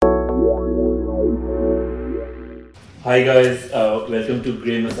Hi guys, welcome to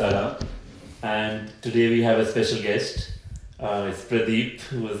Grey Masala, and today we have a special guest. It's Pradeep,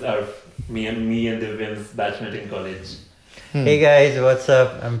 who was me and Divyam's batchmate in college. Hey guys, what's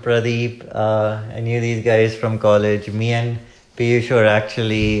up? I'm Pradeep. I knew these guys from college. Me and Piyush were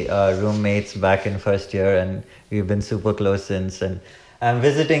actually roommates back in first year, and we've been super close since. And I'm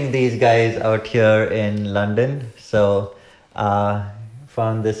visiting these guys out here in London, so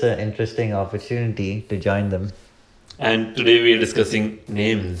found this an interesting opportunity to join them. And today we are discussing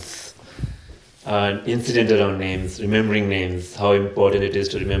names, an incident around names, remembering names, how important it is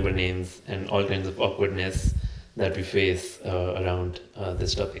to remember names, and all kinds of awkwardness that we face around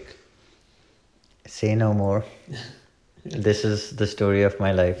this topic. Say no more. This is the story of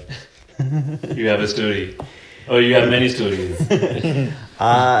my life. You have a story, or you have many stories.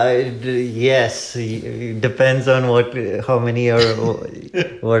 Yes, depends on how many or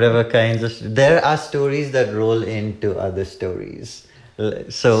whatever kinds of. There are stories that roll into other stories.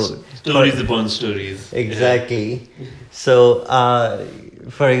 So Stories upon stories. exactly. So,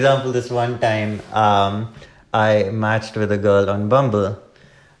 for example, this one time, I matched with a girl on Bumble.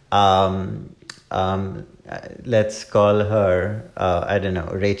 Um, um, let's call her, I don't know,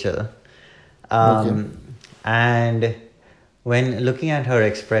 Rachel. And when looking at her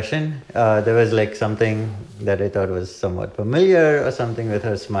expression, there was like something that I thought was somewhat familiar or something with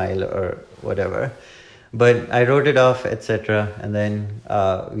her smile or whatever. But I wrote it off, etc. And then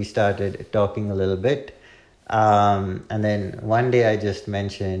we started talking a little bit. And then one day I just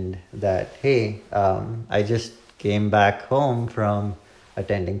mentioned that, hey, I just came back home from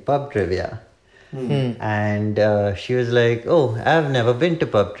attending pub trivia. And she was like, oh, I've never been to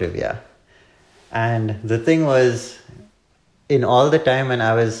pub trivia. And the thing was, in all the time when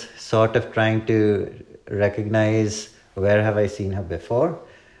I was sort of trying to recognize where have I seen her before,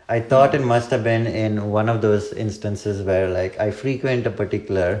 I thought it must have been in one of those instances where like I frequent a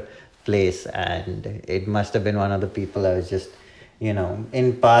particular place and it must have been one of the people I was just,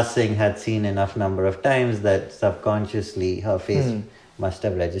 in passing had seen enough number of times that subconsciously her face must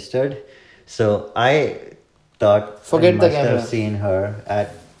have registered. So I thought Forget I the must have camera. seen her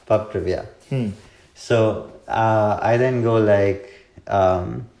at pub trivia. So I then go like,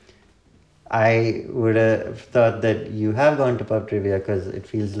 I would have thought that you have gone to pub trivia because it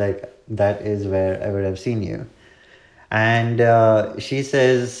feels like that is where I would have seen you. And she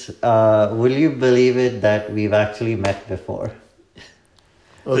says, will you believe it that we've actually met before?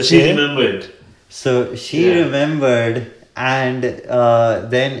 So she remembered. So she Yeah. remembered, and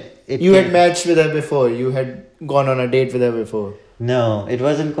then it You had came- matched with her before. You had gone on a date with her before. No, it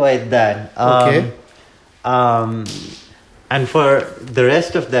wasn't quite that. Okay. And for the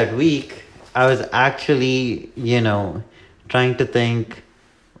rest of that week, I was actually, trying to think,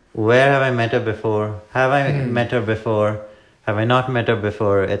 where have I met her before? Have I met her before? Have I not met her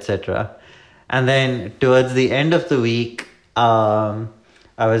before, etc. And then towards the end of the week, I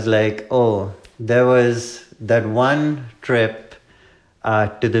was like, oh, there was that one trip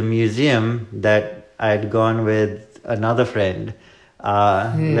to the museum that I had gone with another friend.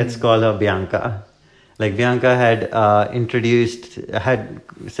 Let's call her Bianca. Like Bianca had had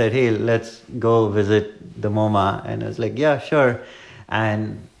said, hey, let's go visit the MoMA. And I was like, yeah, sure.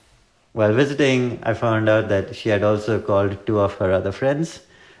 And while visiting, I found out that she had also called two of her other friends,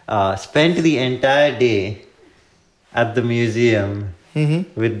 spent the entire day at the museum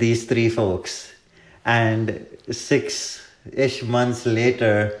with these three folks. And 6-ish months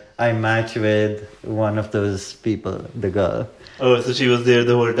later, I match with one of those people, the girl. Oh, so she was there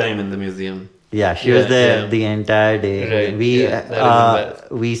the whole time in the museum. Yeah, she was Yeah, there yeah. the entire day. Right, We yeah, that is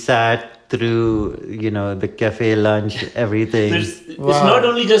embarrassing. we sat through, the cafe lunch, everything. It's Wow. not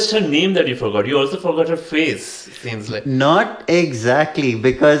only just her name that you forgot, you also forgot her face, it seems like. Not exactly,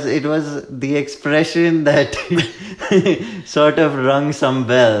 because it was the expression that sort of rung some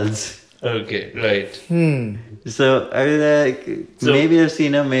bells. Okay, right. So I was like, So- maybe I've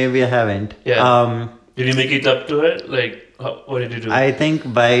seen her, maybe I haven't. Yeah. Did you make it up to her? Like, what did you do? I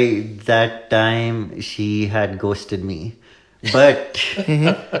think by that time she had ghosted me. But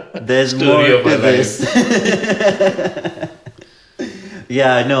there's Story more of my to this.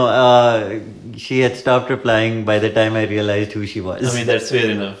 Yeah, no, she had stopped replying by the time I realized who she was. I mean, that's fair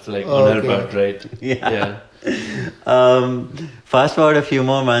enough, like, on her Okay. part, right? Yeah. Fast forward a few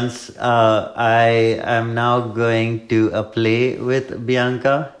more months, I am now going to a play with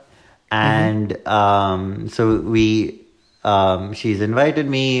Bianca, and so she's invited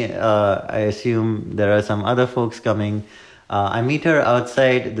me. I assume there are some other folks coming. I meet her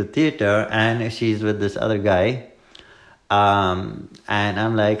outside the theater, and she's with this other guy. And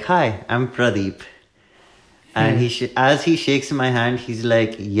I'm like, hi, I'm Pradeep. And as he shakes my hand, he's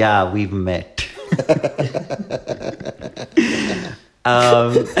like, "Yeah, we've met."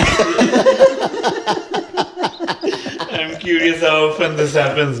 um, I'm curious how often this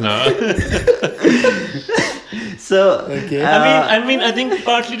happens now. so Okay. I think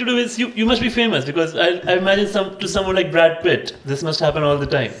partly to do with you must be famous because I imagine to someone like Brad Pitt, this must happen all the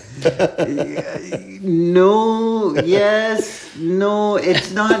time. no, yes, no,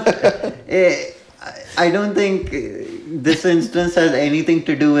 it's not. I don't think this instance has anything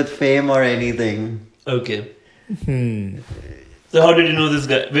to do with fame or anything. Okay. So how did you know this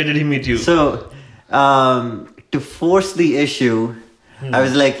guy? Where did he meet you? So, to force the issue, I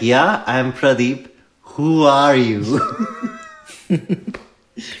was like, "Yeah, I'm Pradeep. Who are you?"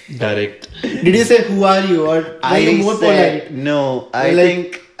 Direct. Did you say who are you or were you more polite? No. I You're like,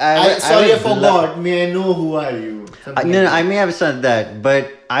 think I sorry, I was forgot. May I know who are you? Something No, like I may have said that,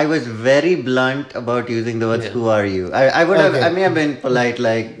 but I was very blunt about using the words Yeah. "Who are you?" I would have. Okay. I may have been polite,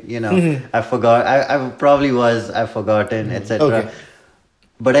 like I forgot. I probably was. I've forgotten, etc. Okay.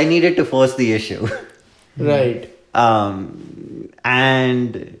 But I needed to force the issue. Right.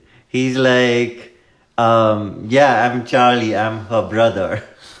 And he's like, "Yeah, I'm Charlie. I'm her brother."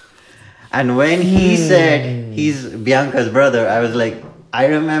 And when he said he's Bianca's brother, I was like, I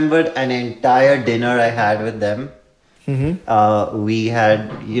remembered an entire dinner I had with them. We had,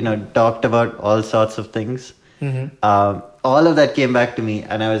 talked about all sorts of things. All of that came back to me,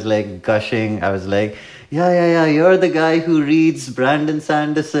 and I was like gushing. I was like, yeah, you're the guy who reads Brandon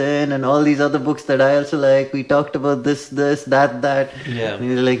Sanderson and all these other books that I also like. We talked about this, that. Yeah. And he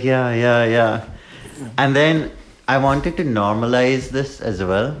was like, yeah. And then I wanted to normalize this as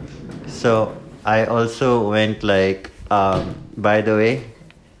well. So I also went like, by the way,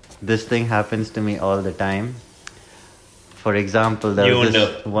 this thing happens to me all the time. For example, there You was owned this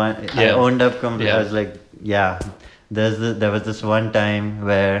up. one. I Yeah. owned up completely. Yeah. I was like, yeah. There was this one time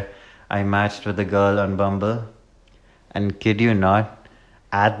where I matched with a girl on Bumble, and kid you not,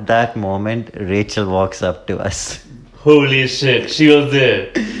 at that moment, Rachel walks up to us. Holy shit, she was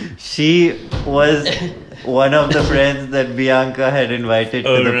there. She was one of the friends that Bianca had invited to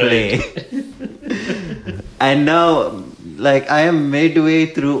Oh, the right. play. And now, like, I am midway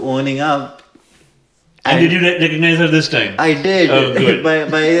through owning up. And did you recognize her this time? I did. Oh, good.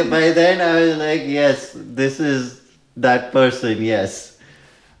 By then, I was like, yes, this is that person, yes.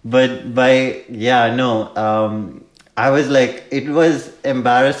 But I was like, it was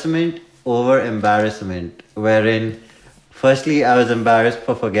embarrassment over embarrassment, wherein firstly, I was embarrassed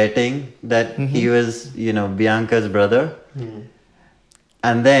for forgetting that he was, Bianca's brother.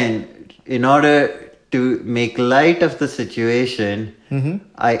 And then, in order to make light of the situation,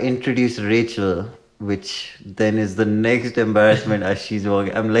 I introduced Rachel, which then is the next embarrassment as she's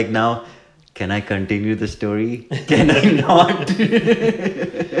walking. I'm like, now, can I continue the story? Can I not?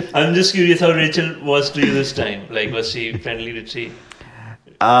 I'm just curious how Rachel was to you this time. Like, was she friendly? Did she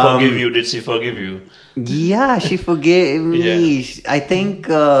forgive you? Did she forgive you? Yeah, she forgave me. Yeah. I think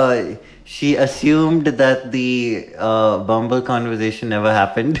she assumed that the Bumble conversation never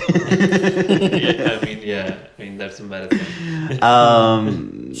happened. I mean, that's embarrassing.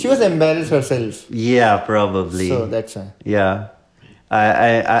 She was embarrassed herself. Yeah, probably. So that's why. Yeah,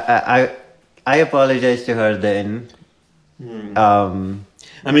 I apologized to her then.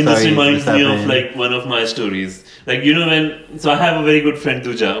 I mean, this Sorry, reminds this me of happened. like one of my stories. Like, so I have a very good friend,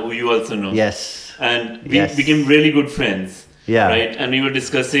 Tuja, who you also know. Yes. And we Yes. became really good friends. Yeah. Right? And we were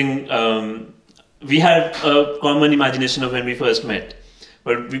discussing, we had a common imagination of when we first met.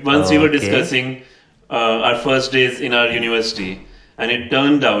 But once we were Okay. discussing our first days in our university, and it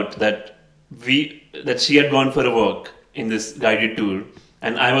turned out that she had gone for a walk in this guided tour,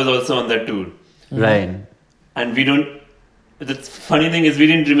 and I was also on that tour. Right. And the funny thing is we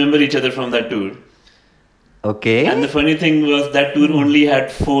didn't remember each other from that tour. Okay. And the funny thing was that tour only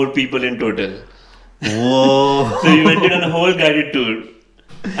had 4 people in total. Whoa. So we went on a whole guided tour.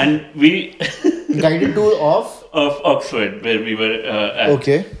 And we... Guided tour of? of Oxford, where we were at.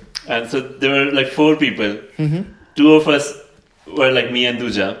 Okay. And so there were like 4 people. 2 of us were like me and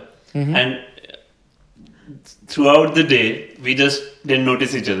Duja. And throughout the day, we just didn't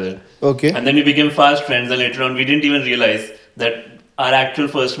notice each other. Okay. And then we became fast friends, and later on we didn't even realize that our actual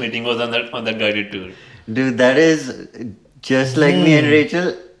first meeting was on that guided tour. Dude, that is just like me and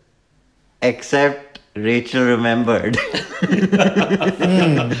Rachel, except Rachel remembered.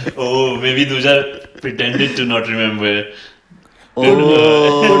 Oh, maybe Duja pretended to not remember.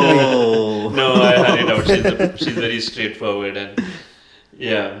 Oh. No, I had it out. She's very straightforward, and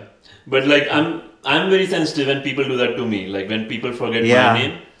yeah. But like I'm very sensitive when people do that to me. Like when people forget Yeah. my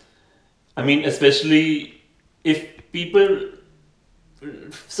name. I mean, especially if people,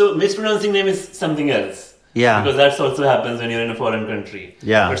 so mispronouncing name is something else. Yeah. Because that also happens when you're in a foreign country.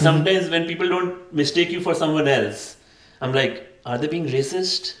 Yeah. But sometimes when people don't mistake you for someone else, I'm like, are they being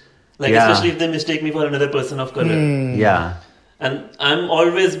racist? Like, Yeah. especially if they mistake me for another person of color. Yeah. And I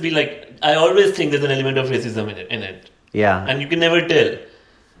always think there's an element of racism in it. Yeah. And you can never tell.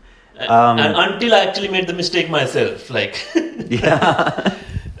 And until I actually made the mistake myself, like. Yeah.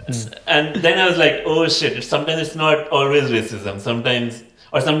 And then I was like, oh shit, sometimes it's not always racism. Sometimes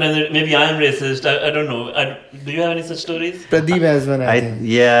maybe I am racist. I don't know. Do you have any such stories? Pradeep has one, I think.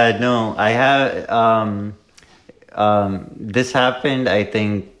 Yeah, no, I have. This happened, I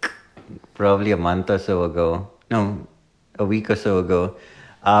think, probably a month or so ago. No, a week or so ago.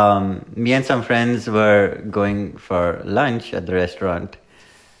 Me and some friends were going for lunch at the restaurant,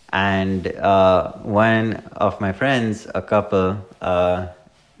 and one of my friends, a couple,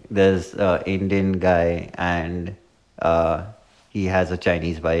 there's an Indian guy, and he has a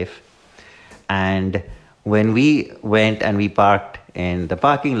Chinese wife. And when we went and we parked in the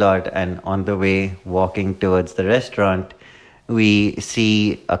parking lot, and on the way walking towards the restaurant, we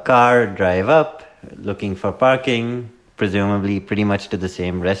see a car drive up looking for parking, presumably pretty much to the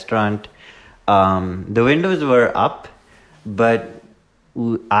same restaurant. The windows were up, but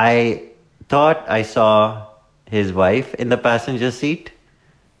I thought I saw his wife in the passenger seat.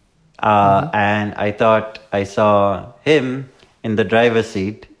 And I thought I saw him in the driver's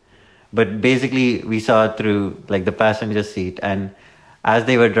seat, but basically we saw through like the passenger seat, and as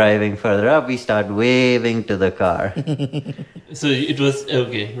they were driving further up, we started waving to the car. So it was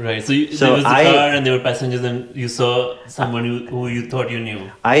okay, right? So So there was a car and there were passengers, and you saw someone who you thought you knew.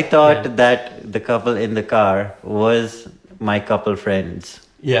 I thought that the couple in the car was my couple friends.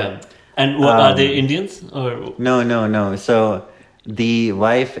 Yeah, and what, are they Indians or? No. So the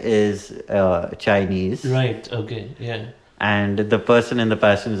wife is Chinese. Right. Okay. Yeah. And the person in the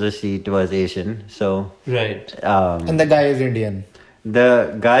passenger seat was Asian. So Right. And the guy is Indian.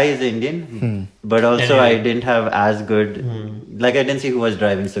 the guy is Indian, but also Anyway. I didn't have as good, like I didn't see who was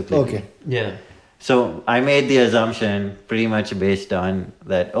driving so clearly. Okay. Yeah. So I made the assumption pretty much based on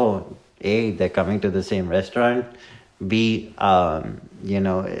that, oh, A, they're coming to the same restaurant. B,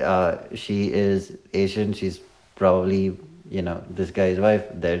 she is Asian. She's probably, this guy's wife.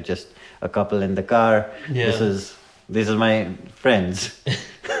 They're just a couple in the car. Yeah. This is my friends.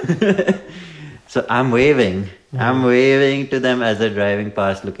 So I'm waving. I'm waving to them as they're driving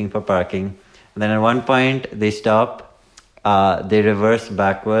past looking for parking. And then at one point they stop. They reverse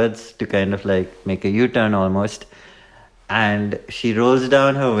backwards to kind of like make a U-turn almost. And she rolls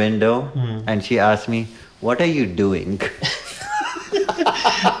down her window and she asks me, "What are you doing?"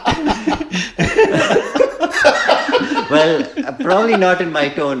 Well, probably not in my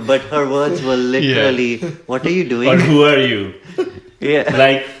tone, but her words were literally, "What are you doing?" Or who are you? Yeah.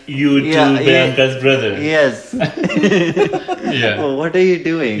 Like you to Yeah, Priyanka's brother. Yes. Yeah. Oh, what are you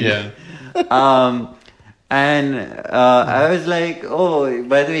doing? Yeah. And I was like, oh,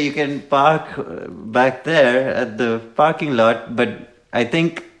 by the way, you can park back there at the parking lot. But I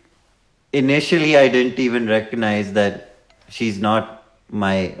think initially I didn't even recognize that she's not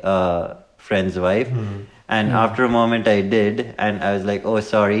my friend's wife. And after a moment I did. And I was like, oh,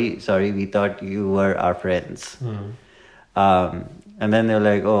 sorry, we thought you were our friends. And then they were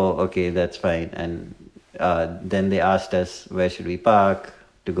like, oh, okay, that's fine. And then they asked us, where should we park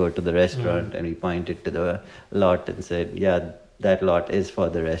to go to the restaurant? And we pointed to the lot and said, yeah, that lot is for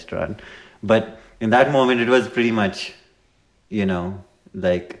the restaurant. But in that moment, it was pretty much,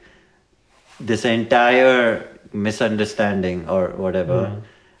 like this entire misunderstanding or whatever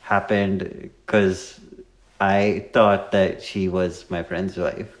happened because I thought that she was my friend's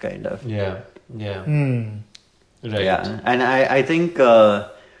wife, kind of. Yeah. Yeah. Right. Yeah, and I think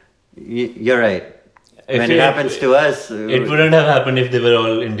you're right. If When it happens to us, it wouldn't have happened if they were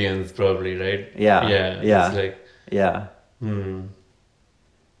all Indians, probably, right? Yeah, Yeah. It's like, yeah.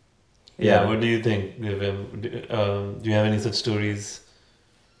 yeah. What do you think, Vivim? Do you have any such stories?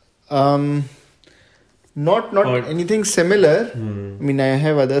 Not Or- anything similar. I mean, I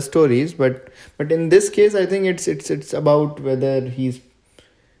have other stories, but in this case, I think it's about whether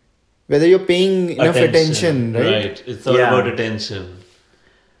you're paying enough attention, right? Right. It's all Yeah. about attention.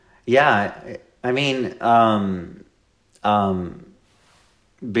 Yeah, I mean,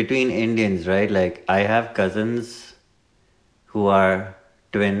 between Indians, right? Like, I have cousins who are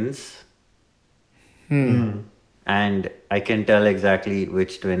twins, and I can tell exactly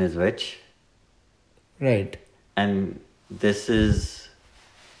which twin is which. Right. And this is,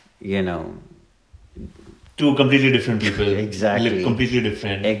 Two completely different people. Exactly. Completely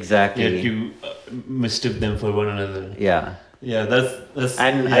different. Exactly. Yet you mistook them for one another. Yeah. Yeah, that's.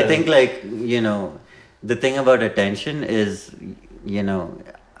 And yeah. I think, like, the thing about attention is,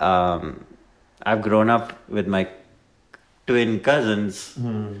 I've grown up with my twin cousins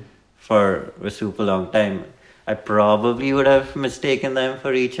for a super long time. I probably would have mistaken them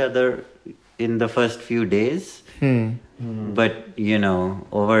for each other in the first few days. But,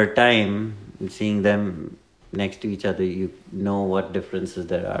 over time, seeing them next to each other, you know what differences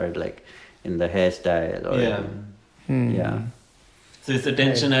there are, like in the hairstyle or yeah. So it's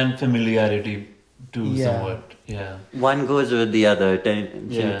attention and familiarity too, Yeah. somewhat. Yeah. One goes with the other.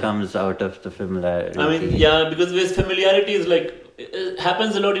 Attention comes out of the familiarity. I mean, yeah, because with familiarity is like it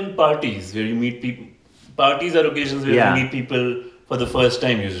happens a lot in parties where you meet people. Parties are occasions where you meet people for the first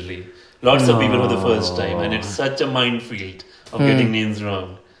time usually. Lots of people for the first time, and it's such a minefield of getting names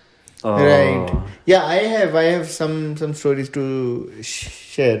wrong. Oh. Right. Yeah, I have some stories to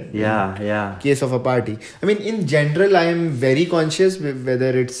share. Yeah. Case of a party. I mean, in general, I am very conscious whether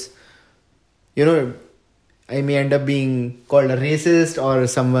it's, I may end up being called a racist or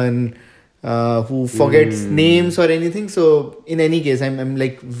someone who forgets names or anything. So in any case, I'm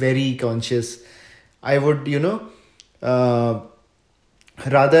like very conscious. I would,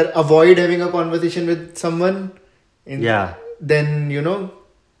 rather avoid having a conversation with someone than,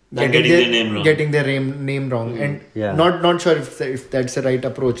 getting their name wrong. And not sure if that's the right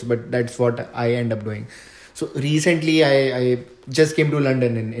approach, but that's what I end up doing. So recently I just came to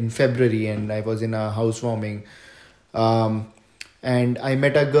London in February, and I was in a housewarming, and I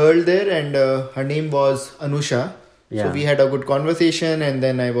met a girl there, and her name was Anusha. So we had a good conversation, and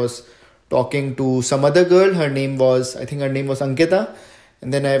then I was talking to some other girl. I think her name was Ankita.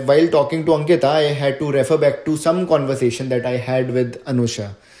 And then while talking to Ankita, I had to refer back to some conversation that I had with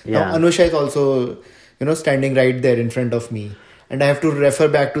Anusha. Now, Anusha is also, standing right there in front of me. And I have to refer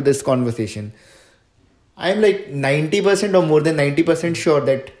back to this conversation. I'm like 90% or more than 90% sure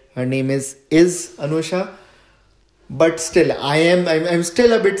that her name is Anusha. But still, I'm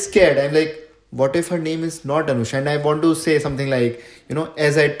still a bit scared. I'm like, what if her name is not Anusha? And I want to say something like,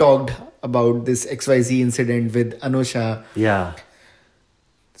 as I talked about this XYZ incident with Anusha. Yeah.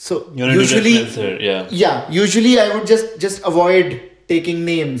 So usually I would just avoid taking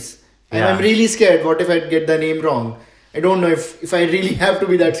names. And I'm really scared. What if I get the name wrong? I don't know if I really have to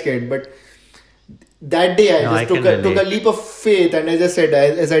be that scared. But that day I took a leap of faith, and I just said,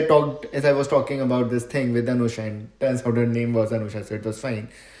 as I was talking about this thing with Anusha, and turns out her name was Anusha, so it was fine.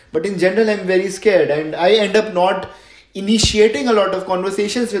 But in general, I'm very scared, and I end up not initiating a lot of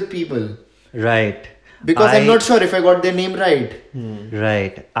conversations with people. Right. Because I'm not sure if I got their name right.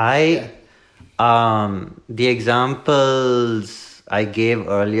 Right. The examples I gave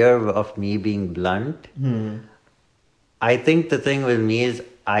earlier of me being blunt, I think the thing with me is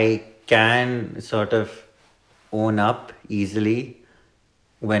I can sort of own up easily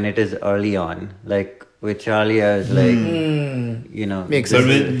when it is early on. Like with Charlie, I was like, Makes But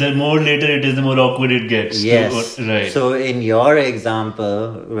sense. the more later it is, the more awkward it gets. Yes. Right. So in your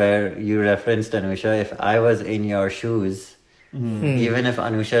example where you referenced Anusha, if I was in your shoes, even if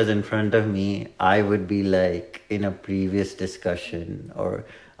Anusha is in front of me, I would be like in a previous discussion or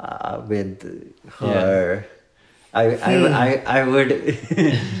with her. I would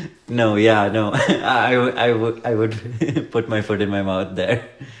I would put my foot in my mouth there.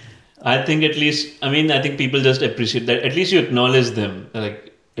 I think I think people just appreciate that. At least you acknowledge them.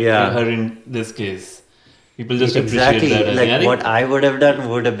 Like her in this case. People just appreciate that. I think. What I would have done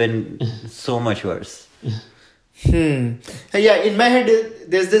would have been so much worse. Yeah, in my head,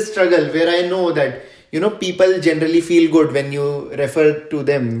 there's this struggle where I know that, people generally feel good when you refer to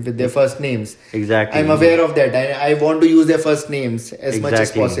them with their first names. Exactly. I'm aware of that. I want to use their first names as much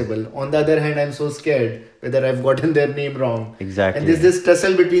as possible. On the other hand, I'm so scared whether I've gotten their name wrong. Exactly. And there's this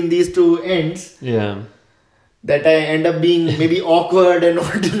tussle between these two ends. Yeah. That I end up being maybe awkward and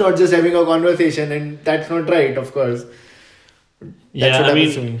not just having a conversation, and that's not right, of course.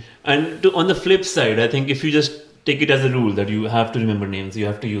 And on the flip side, I think if you just take it as a rule that you have to remember names, you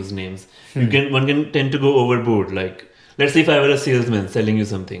have to use names, one can tend to go overboard. Like, let's say if I were a salesman selling you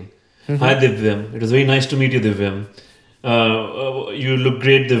something. Hi Divyam, it was very nice to meet you, Divyam. You look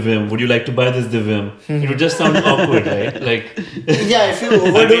great, Divyam. Would you like to buy this, Divyam? It would just sound awkward, right? Like, yeah, if you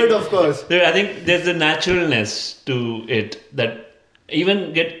overdo it, of course. I think there's a naturalness to it that I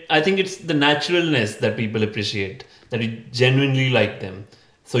think it's the naturalness that people appreciate, that you genuinely like them.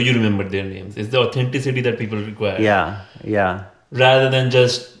 So you remember their names. It's the authenticity that people require. Yeah. Rather than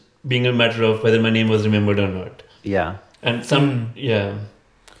just being a matter of whether my name was remembered or not. Yeah. And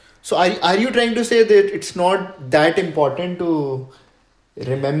So are you trying to say that it's not that important to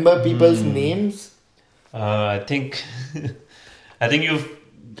remember people's names? I think you've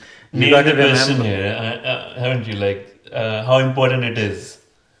You nailed gotta the question remember. here, haven't you? Like how important it is.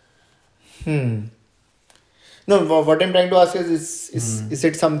 No, what I'm trying to ask is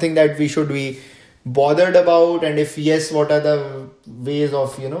it something that we should be bothered about? And if yes, what are the ways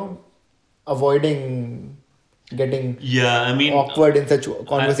of, avoiding getting Yeah, I mean, awkward in such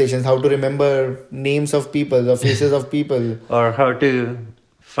conversations? How to remember names of people or faces of people? Or how to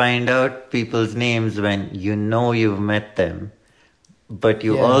find out people's names when you know you've met them, but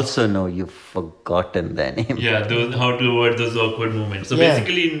you Yeah. also know you've forgotten their name. yeah, how to avoid those awkward moments. So Yeah.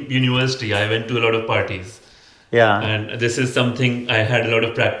 basically, in university, I went to a lot of parties. Yeah. And this is something I had a lot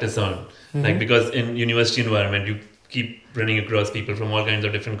of practice on. Like, because in university environment, you keep running across people from all kinds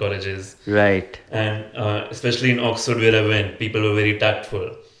of different colleges. Right. And especially in Oxford where I went, people were very tactful.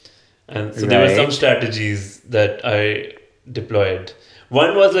 And so there were some Right. strategies that I deployed.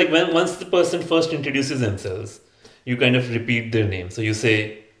 One was like once the person first introduces themselves, you kind of repeat their name. So you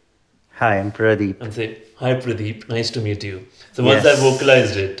say, Hi, I'm Pradeep. and say, "Hi Pradeep, nice to meet you." So once Yes. I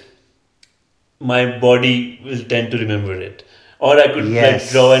vocalized it, my body will tend to remember it. Or I could like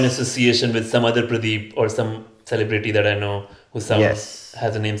Yes. draw an association with some other Pradeep or some celebrity that I know who Yes.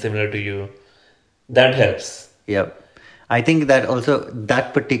 has a name similar to you. That helps. Yep. I think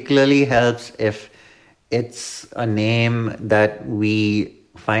that particularly helps if it's a name that we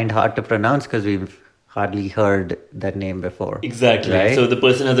find hard to pronounce because we've hardly heard that name before. Exactly. Right? So the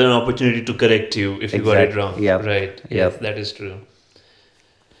person has an opportunity to correct you if you got it Exact- wrong. yep. Right. Yes, Yep. that is true.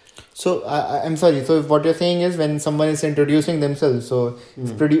 So I'm sorry. So if what you're saying is when someone is introducing themselves, so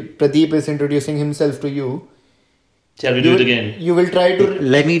if Pradeep is introducing himself to you, Shall we do it again? You will try to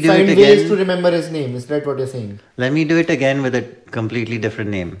Let me do find it ways again. to remember his name. Is that what you're saying? Let me do it again with a completely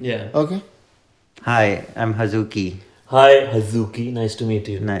different name. Yeah. Okay. Hi, I'm Hazuki. Hi, Hazuki. Nice to meet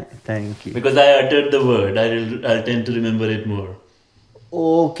you. Thank you. Because I uttered the word, I'll tend to remember it more.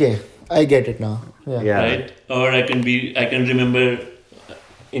 Okay. I get it now. Yeah. Yeah. Right? Or I can remember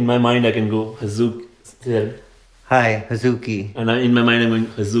in my mind, I can go Hazuki. Hi, Hazuki. And in my mind, I'm going,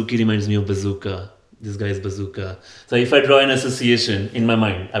 Hazuki reminds me of bazooka. This guy is bazooka. So if I draw an association in my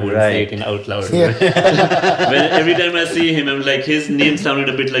mind, I wouldn't say it in out loud. Yeah. Every time I see him, I'm like, his name sounded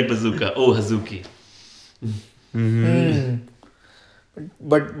a bit like bazooka. Oh, Hazuki.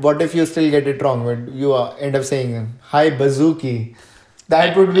 But what if you still get it wrong? When you end up saying, "Hi, Bazooki,"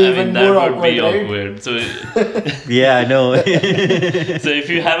 that would be even that more would awkward, be right? awkward. So, Yeah, I know. so if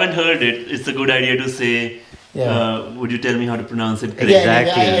you haven't heard it, it's a good idea to say, Yeah. would you tell me how to pronounce it correctly? Yeah,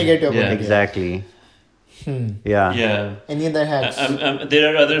 Exactly. I get your point. Yeah. Exactly. Hmm. Yeah. Yeah. Any other hacks?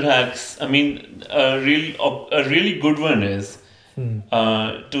 There are other hacks. I mean, a really good one is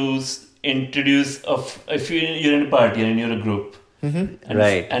to introduce if you're in a party and you're a group, and,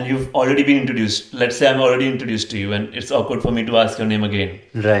 Right. and you've already been introduced. Let's say I'm already introduced to you, and it's awkward for me to ask your name again.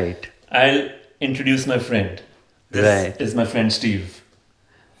 Right. I'll introduce my friend. This Right. is my friend Steve.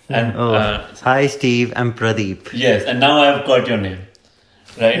 And Oh, hi, Steve. I'm Pradeep. yes, and now I've got your name,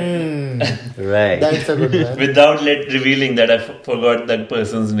 right? Right. That's a good one. Without revealing that I forgot that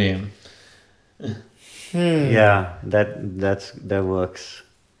person's name. Yeah, that works,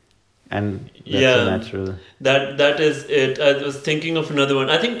 and that's Yeah. so natural. That is it. I was thinking of another one.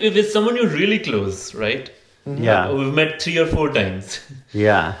 I think if it's someone you're really close, right? Yeah, We've met 3 or 4 times,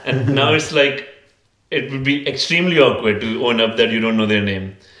 yeah, and now it's like it would be extremely awkward to own up that you don't know their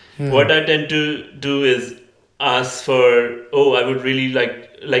name. What I tend to do is ask for. Oh, I would really like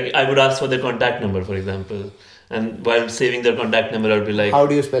I would ask for their contact number, for example. And while saving their contact number, I'll be like, How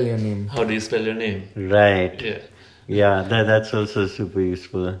do you spell your name? "How do you spell your name?" right. Yeah. Yeah, that's also super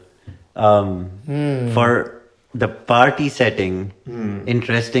useful. For the party setting,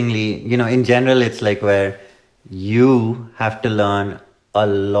 interestingly, in general, it's like where you have to learn a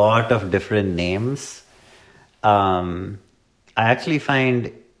lot of different names. I actually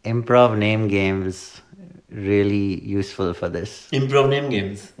find improv name games really useful for this. Improv name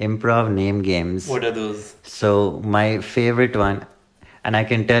games. Improv name games. What are those? So my favorite one, and I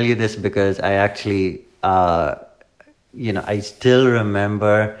can tell you this because I actually, I still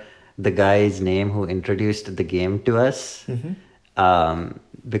remember the guy's name who introduced the game to us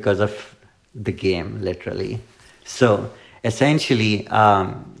because of the game, literally. So essentially,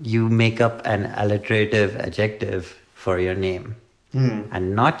 you make up an alliterative adjective for your name.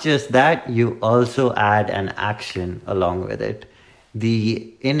 And not just that, you also add an action along with it.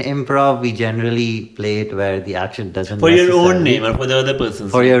 In improv, we generally play it where the action doesn't For your own necessarily- name or for the other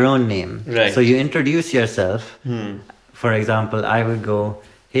person's For name? your own name. Right. So you introduce yourself. For example, I would go,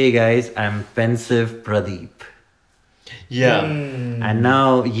 "Hey guys, I'm Pensive Pradeep." Yeah. And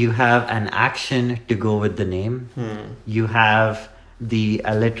now you have an action to go with the name. You have the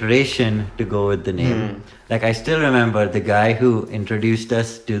alliteration to go with the name. Like I still remember the guy who introduced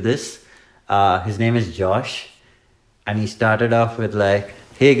us to this. His name is Josh. And he started off with like,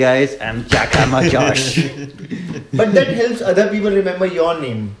 "Hey guys, I'm Jackhammer Josh." But that helps other people remember your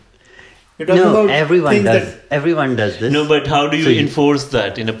name. You're talking No, about everyone things does. that- Everyone does this. No, but how do you So enforce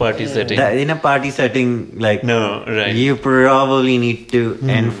that in a party setting? In a party setting, like No, right. you probably need to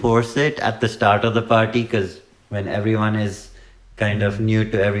enforce it at the start of the party, because when everyone is kind of new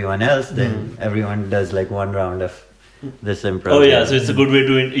to everyone else, then everyone does like one round of this improv. Oh yeah, so it's a good way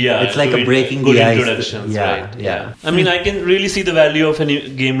to It's like to a breaking good the ice. introductions, Yeah, right? yeah. I mean, I can really see the value of any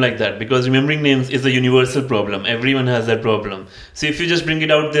game like that, because remembering names is a universal problem. Everyone has that problem. So if you just bring it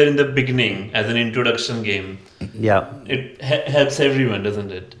out there in the beginning as an introduction game, Yeah, it helps everyone,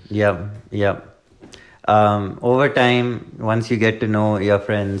 doesn't it? yeah. Over time, once you get to know your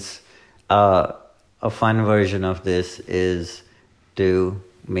friends, a fun version of this is to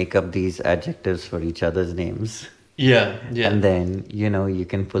make up these adjectives for each other's names. Yeah, yeah. And then, you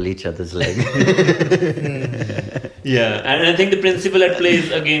can pull each other's leg. Yeah, and I think the principle at play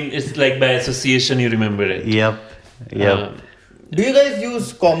is, again, it's like by association you remember it. Yep. Do you guys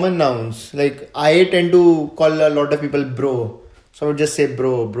use common nouns? Like I tend to call a lot of people bro. So I would just say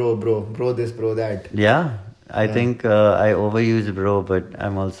bro this, bro that. Yeah. I think I overuse bro, but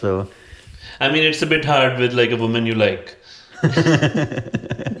I'm also... I mean, it's a bit hard with like a woman you like.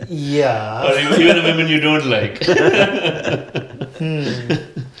 Yeah. Or even a woman you don't like.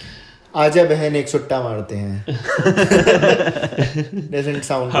 आजा बहन एक सुट्टा मारते हैं. Doesn't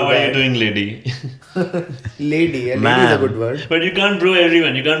sound How too are you bad. doing, lady? Lady. A lady is a Ma'am. good word. But you can't bro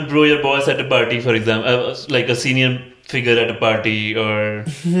everyone. You can't bro your boss at a party, for example, like a senior figure at a party, or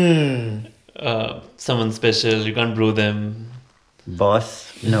someone special. You can't bro them.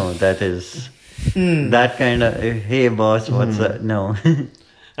 Boss? No, that is... That kind of... Hey, boss, what's up? No.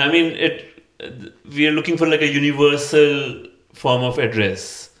 I mean, we are looking for like a universal form of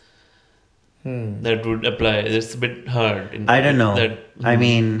address that would apply. It's a bit hard. I don't know. I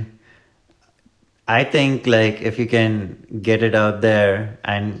mean, I think like if you can get it out there,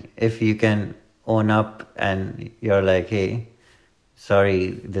 and if you can own up and you're like, "Hey, sorry,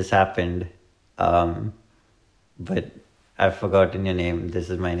 this happened, but I've forgotten your name. This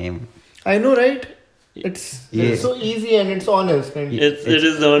is my name." I know, right? It's so easy and it's honest. And it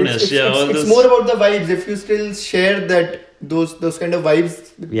is honest. It's more about the vibes. If you still share those kind of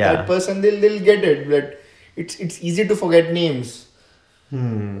vibes with that person, they'll get it. But it's easy to forget names.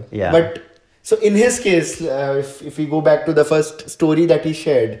 Yeah. But so in his case, if we go back to the first story that he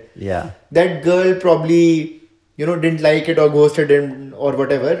shared, that girl probably didn't like it or ghosted him or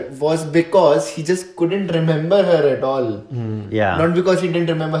whatever, was because he just couldn't remember her at all. Not because he didn't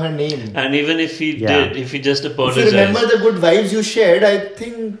remember her name. And even if he did, if he just apologized, if you remember the good vibes you shared, I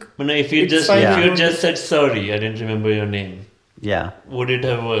think if you just said sorry, I didn't remember your name, would it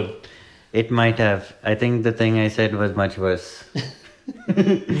have worked? It might have. I think the thing I said was much worse.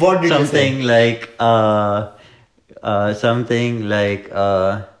 What did something you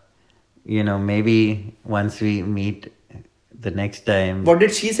say? Maybe once we meet the next time. What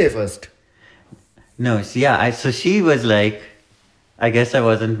did she say first? No, so she was like, I guess I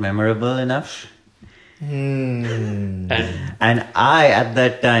wasn't memorable enough. And I, at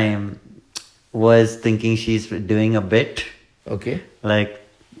that time, was thinking she's doing a bit. Okay. Like,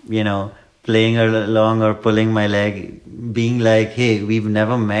 playing along or pulling my leg, being like, hey, we've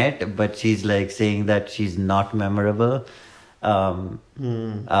never met, but she's like saying that she's not memorable. And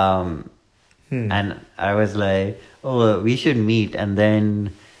I was like, oh, we should meet, and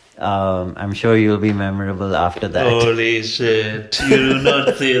then I'm sure you'll be memorable after that. Holy shit. You do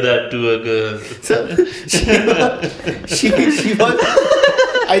not say that to a girl. So she was...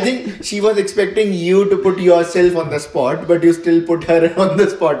 I think she was expecting you to put yourself on the spot, but you still put her on the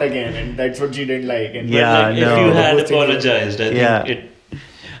spot again, and that's what she didn't like. And if you had apologized,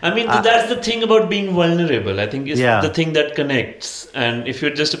 I think that's the thing about being vulnerable. I think it's the thing that connects. And if you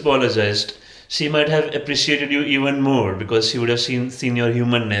had just apologized, she might have appreciated you even more, because she would have seen your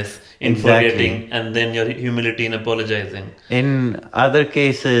humanness in forgetting, and then your humility in apologizing. In other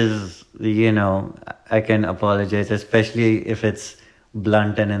cases, I can apologize, especially if it's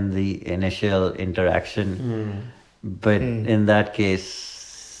blunt and in the initial interaction. But in that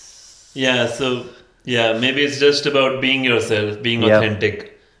case... maybe it's just about being yourself, being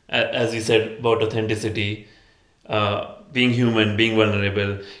authentic. As we said about authenticity, being human, being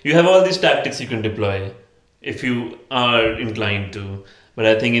vulnerable. You have all these tactics you can deploy if you are inclined to. But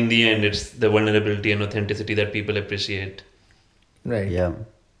I think in the end, it's the vulnerability and authenticity that people appreciate. Right. Yeah.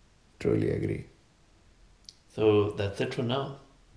 Truly agree. So that's it for now.